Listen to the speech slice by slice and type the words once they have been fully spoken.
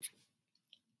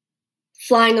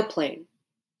Flying a plane.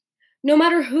 No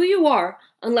matter who you are,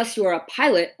 unless you are a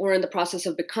pilot or in the process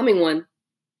of becoming one,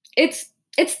 it's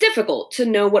difficult to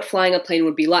know what flying a plane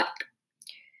would be like.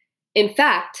 In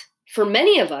fact, for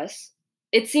many of us,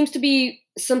 it seems to be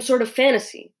some sort of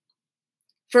fantasy.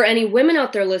 For any women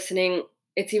out there listening,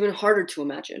 it's even harder to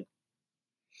imagine.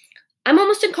 I'm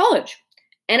almost in college,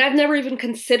 and I've never even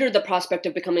considered the prospect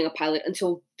of becoming a pilot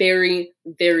until very,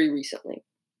 very recently.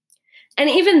 And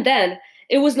even then,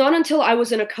 it was not until I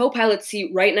was in a co-pilot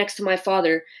seat right next to my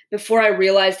father before I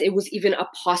realized it was even a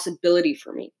possibility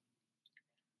for me.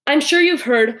 I'm sure you've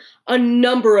heard a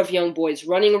number of young boys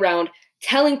running around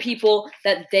telling people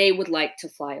that they would like to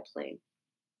fly a plane.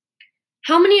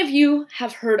 How many of you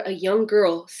have heard a young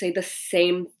girl say the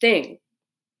same thing?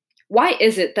 Why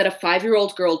is it that a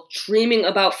 5-year-old girl dreaming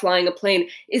about flying a plane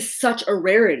is such a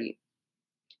rarity?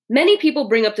 Many people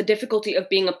bring up the difficulty of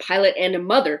being a pilot and a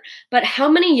mother, but how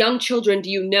many young children do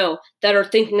you know that are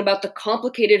thinking about the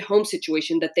complicated home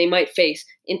situation that they might face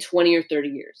in 20 or 30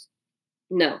 years?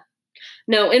 No.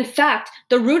 No, in fact,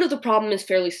 the root of the problem is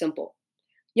fairly simple.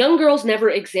 Young girls never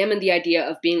examine the idea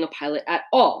of being a pilot at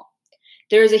all.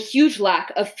 There is a huge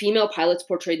lack of female pilots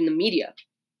portrayed in the media.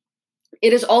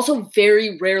 It is also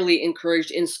very rarely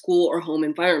encouraged in school or home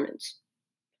environments.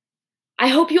 I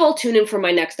hope you all tune in for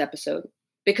my next episode,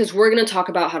 because we're going to talk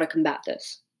about how to combat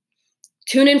this.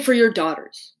 Tune in for your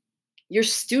daughters, your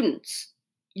students,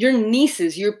 your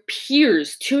nieces, your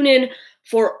peers. Tune in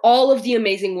for all of the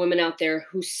amazing women out there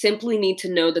who simply need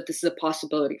to know that this is a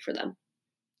possibility for them.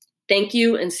 Thank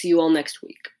you, and see you all next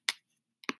week.